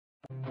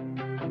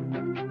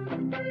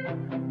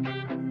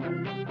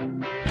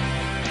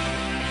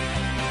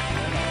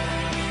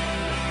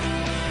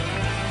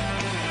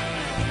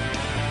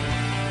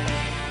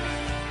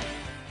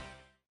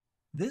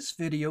This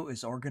video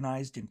is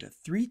organized into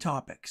 3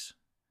 topics: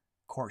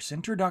 course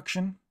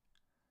introduction,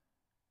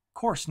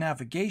 course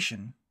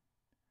navigation,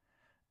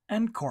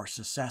 and course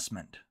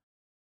assessment.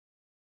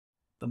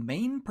 The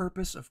main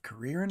purpose of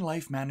career and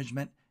life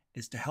management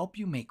is to help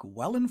you make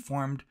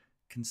well-informed,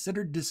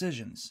 considered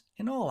decisions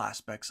in all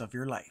aspects of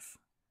your life.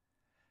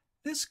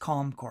 This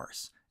CALM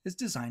course is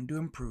designed to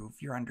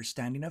improve your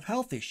understanding of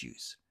health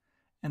issues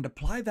and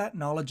apply that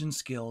knowledge and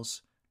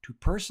skills to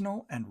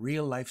personal and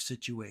real-life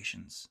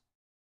situations.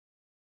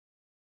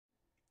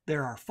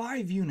 There are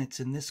 5 units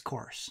in this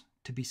course.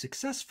 To be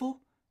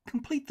successful,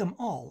 complete them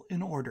all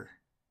in order.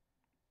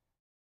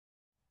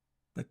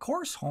 The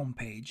course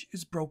homepage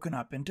is broken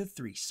up into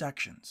 3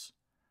 sections: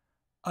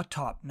 a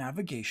top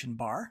navigation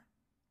bar,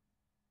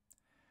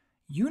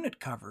 unit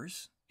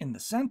covers in the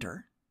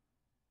center,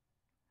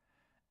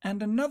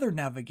 and another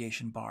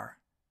navigation bar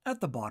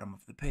at the bottom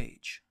of the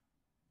page.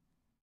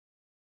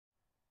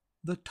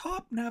 The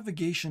top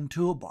navigation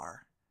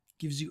toolbar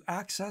gives you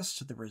access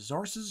to the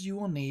resources you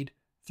will need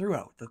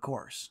throughout the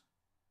course.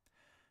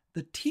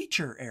 The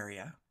teacher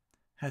area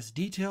has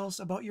details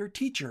about your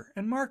teacher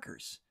and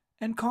markers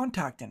and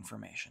contact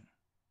information.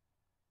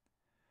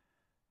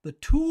 The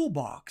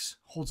toolbox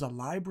holds a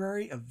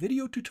library of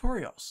video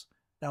tutorials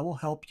that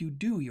will help you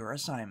do your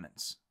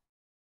assignments.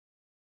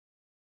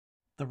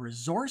 The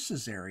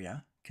resources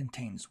area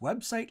contains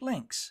website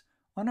links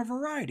on a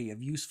variety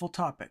of useful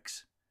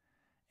topics,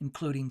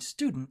 including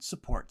student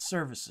support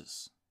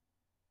services.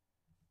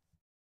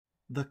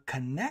 The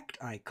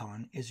Connect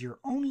icon is your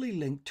only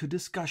link to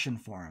discussion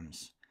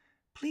forums.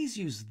 Please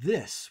use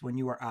this when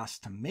you are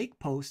asked to make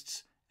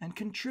posts and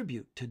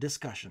contribute to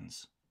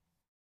discussions.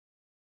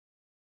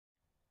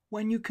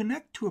 When you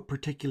connect to a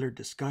particular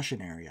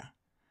discussion area,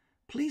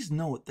 please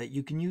note that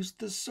you can use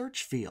the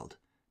search field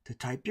to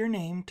type your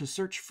name to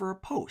search for a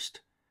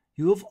post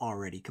you have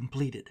already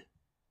completed.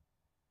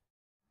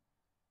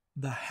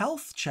 The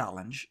Health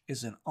Challenge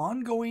is an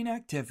ongoing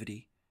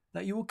activity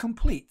that you will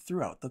complete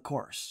throughout the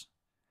course.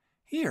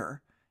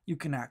 Here, you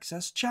can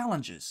access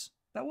challenges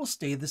that will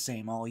stay the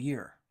same all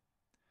year.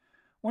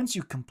 Once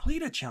you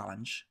complete a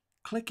challenge,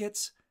 click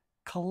its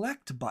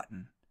Collect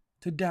button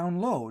to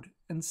download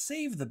and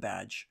save the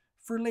badge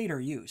for later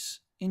use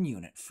in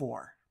Unit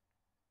 4.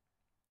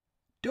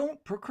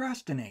 Don't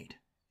procrastinate.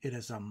 It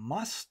is a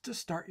must to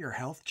start your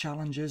health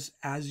challenges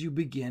as you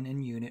begin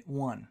in Unit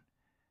 1,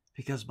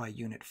 because by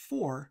Unit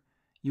 4,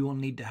 you will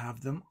need to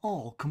have them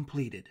all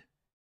completed.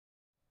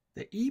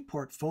 The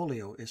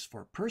e-portfolio is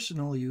for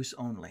personal use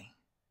only.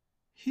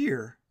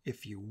 Here,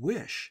 if you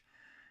wish,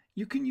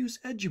 you can use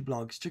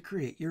EduBlogs to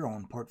create your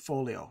own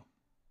portfolio.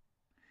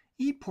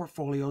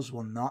 E-portfolios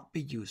will not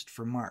be used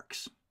for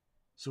marks,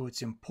 so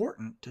it's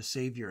important to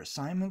save your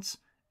assignments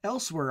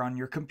elsewhere on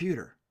your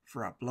computer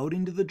for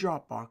uploading to the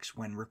Dropbox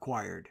when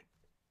required.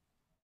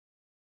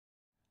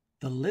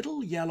 The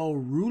little yellow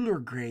ruler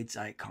grades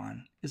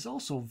icon is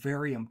also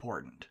very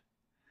important.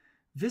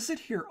 Visit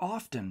here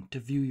often to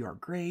view your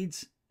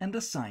grades and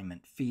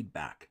assignment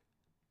feedback.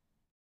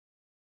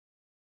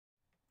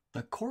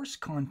 The course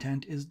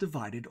content is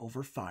divided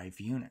over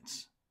 5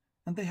 units,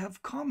 and they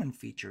have common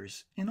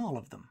features in all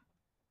of them.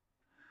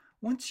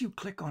 Once you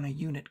click on a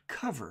unit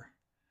cover,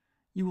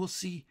 you will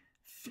see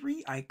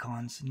 3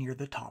 icons near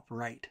the top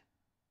right.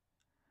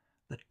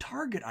 The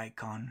target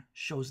icon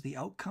shows the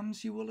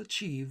outcomes you will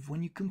achieve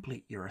when you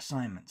complete your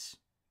assignments.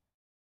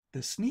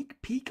 The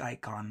sneak peek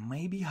icon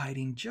may be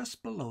hiding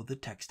just below the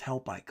text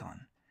help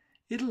icon.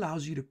 It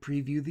allows you to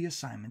preview the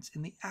assignments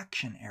in the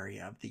action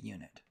area of the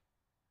unit.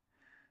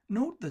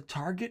 Note the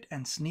target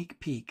and sneak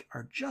peek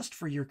are just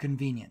for your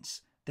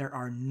convenience. There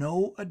are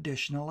no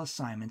additional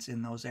assignments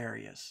in those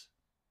areas.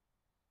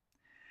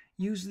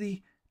 Use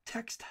the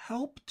text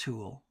help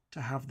tool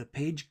to have the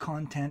page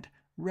content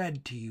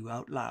read to you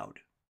out loud.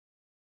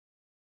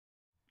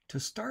 To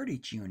start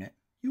each unit,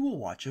 you will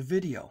watch a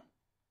video.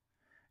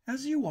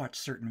 As you watch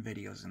certain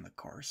videos in the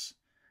course,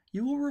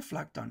 you will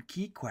reflect on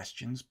key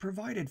questions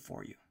provided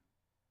for you.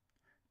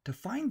 To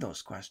find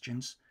those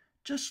questions,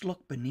 just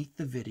look beneath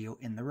the video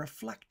in the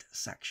Reflect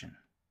section.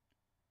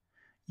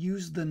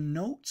 Use the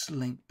Notes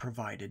link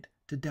provided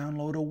to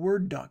download a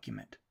Word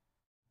document.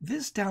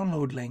 This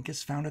download link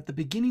is found at the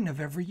beginning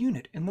of every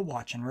unit in the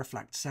Watch and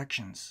Reflect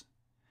sections.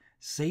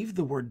 Save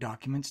the Word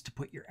documents to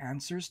put your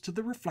answers to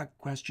the Reflect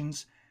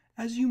questions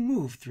as you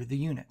move through the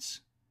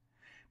units.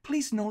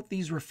 Please note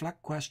these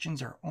Reflect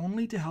questions are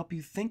only to help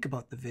you think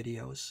about the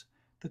videos.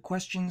 The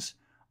questions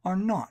are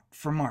not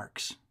for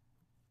marks.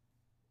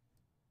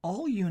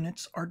 All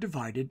units are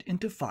divided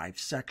into 5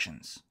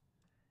 sections: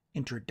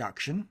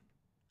 Introduction,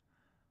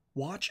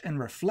 Watch and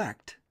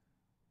Reflect,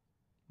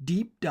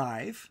 Deep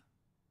Dive,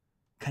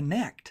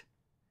 Connect,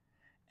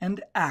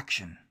 and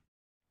Action.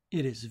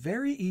 It is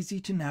very easy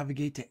to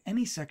navigate to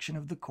any section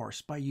of the course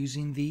by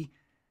using the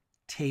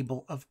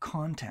Table of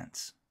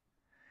Contents.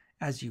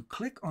 As you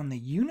click on the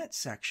unit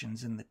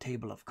sections in the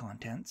Table of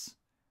Contents,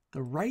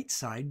 the right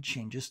side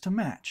changes to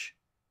match.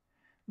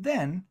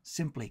 Then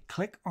simply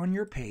click on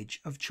your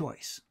page of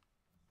choice.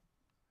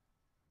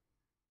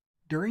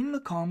 During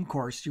the COM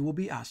course, you will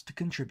be asked to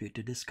contribute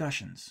to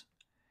discussions.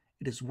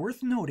 It is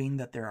worth noting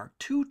that there are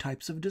two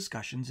types of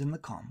discussions in the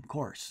COM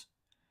course.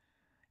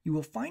 You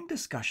will find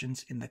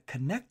discussions in the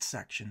Connect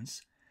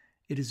sections.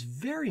 It is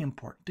very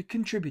important to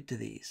contribute to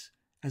these,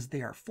 as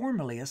they are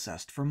formally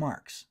assessed for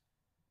marks.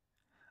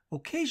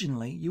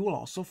 Occasionally, you will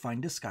also find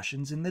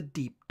discussions in the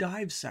Deep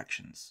Dive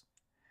sections.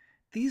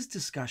 These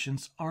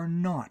discussions are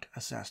not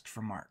assessed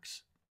for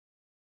marks.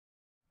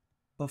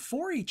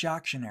 Before each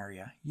action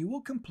area, you will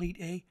complete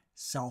a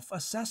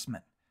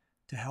self-assessment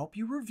to help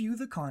you review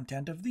the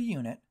content of the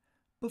unit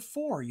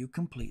before you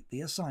complete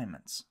the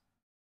assignments.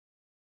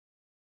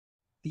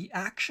 The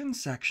action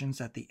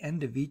sections at the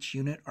end of each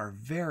unit are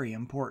very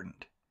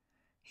important.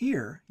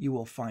 Here you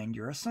will find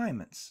your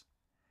assignments.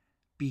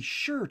 Be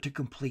sure to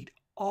complete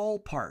all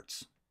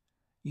parts.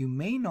 You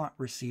may not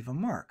receive a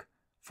mark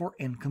for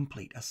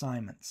incomplete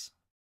assignments.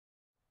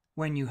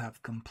 When you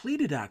have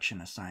completed action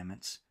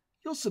assignments,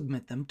 you'll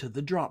submit them to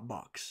the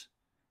Dropbox.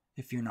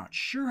 If you're not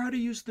sure how to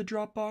use the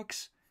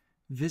Dropbox,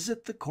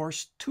 visit the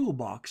course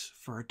toolbox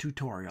for a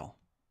tutorial.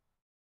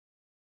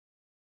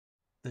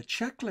 The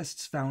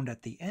checklists found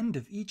at the end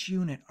of each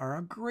unit are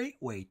a great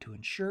way to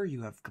ensure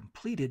you have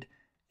completed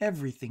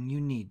everything you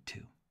need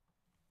to.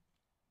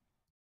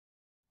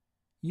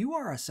 You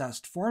are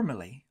assessed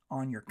formally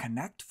on your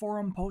Connect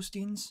forum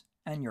postings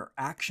and your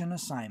action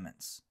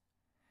assignments.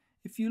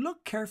 If you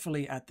look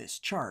carefully at this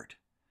chart,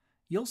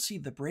 you'll see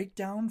the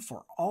breakdown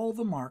for all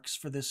the marks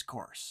for this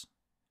course.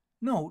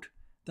 Note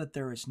that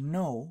there is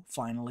no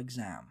final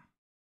exam.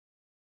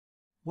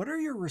 What are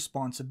your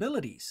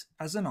responsibilities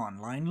as an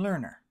online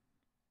learner?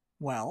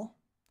 Well,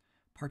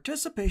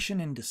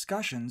 participation in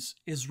discussions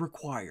is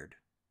required.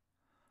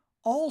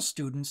 All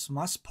students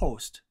must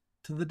post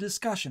to the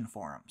discussion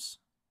forums.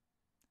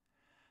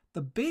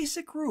 The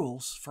basic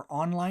rules for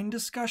online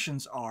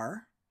discussions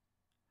are: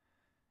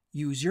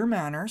 use your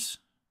manners,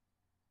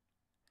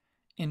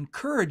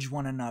 encourage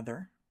one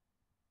another,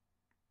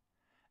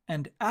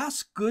 and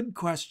ask good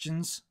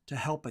questions to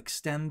help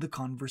extend the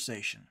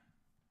conversation.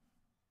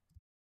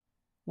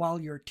 While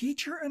your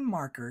teacher and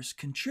markers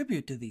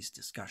contribute to these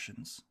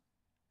discussions,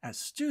 as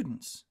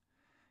students,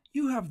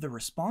 you have the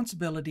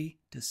responsibility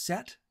to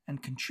set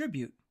and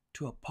contribute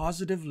to a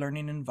positive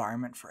learning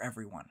environment for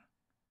everyone.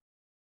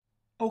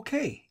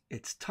 Okay,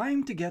 it's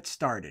time to get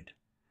started.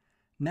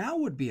 Now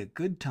would be a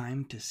good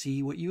time to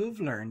see what you have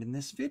learned in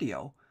this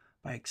video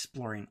by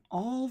exploring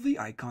all the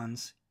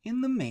icons in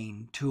the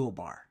main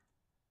toolbar.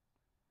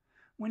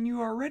 When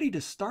you are ready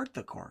to start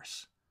the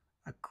course,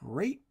 a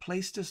great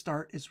place to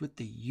start is with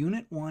the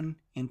Unit 1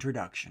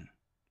 Introduction.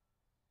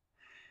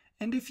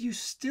 And if you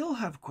still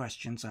have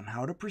questions on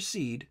how to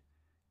proceed,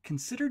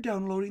 consider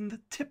downloading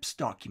the tips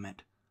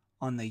document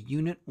on the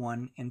Unit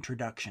 1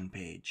 Introduction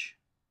page.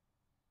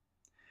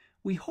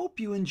 We hope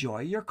you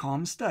enjoy your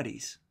COM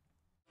studies.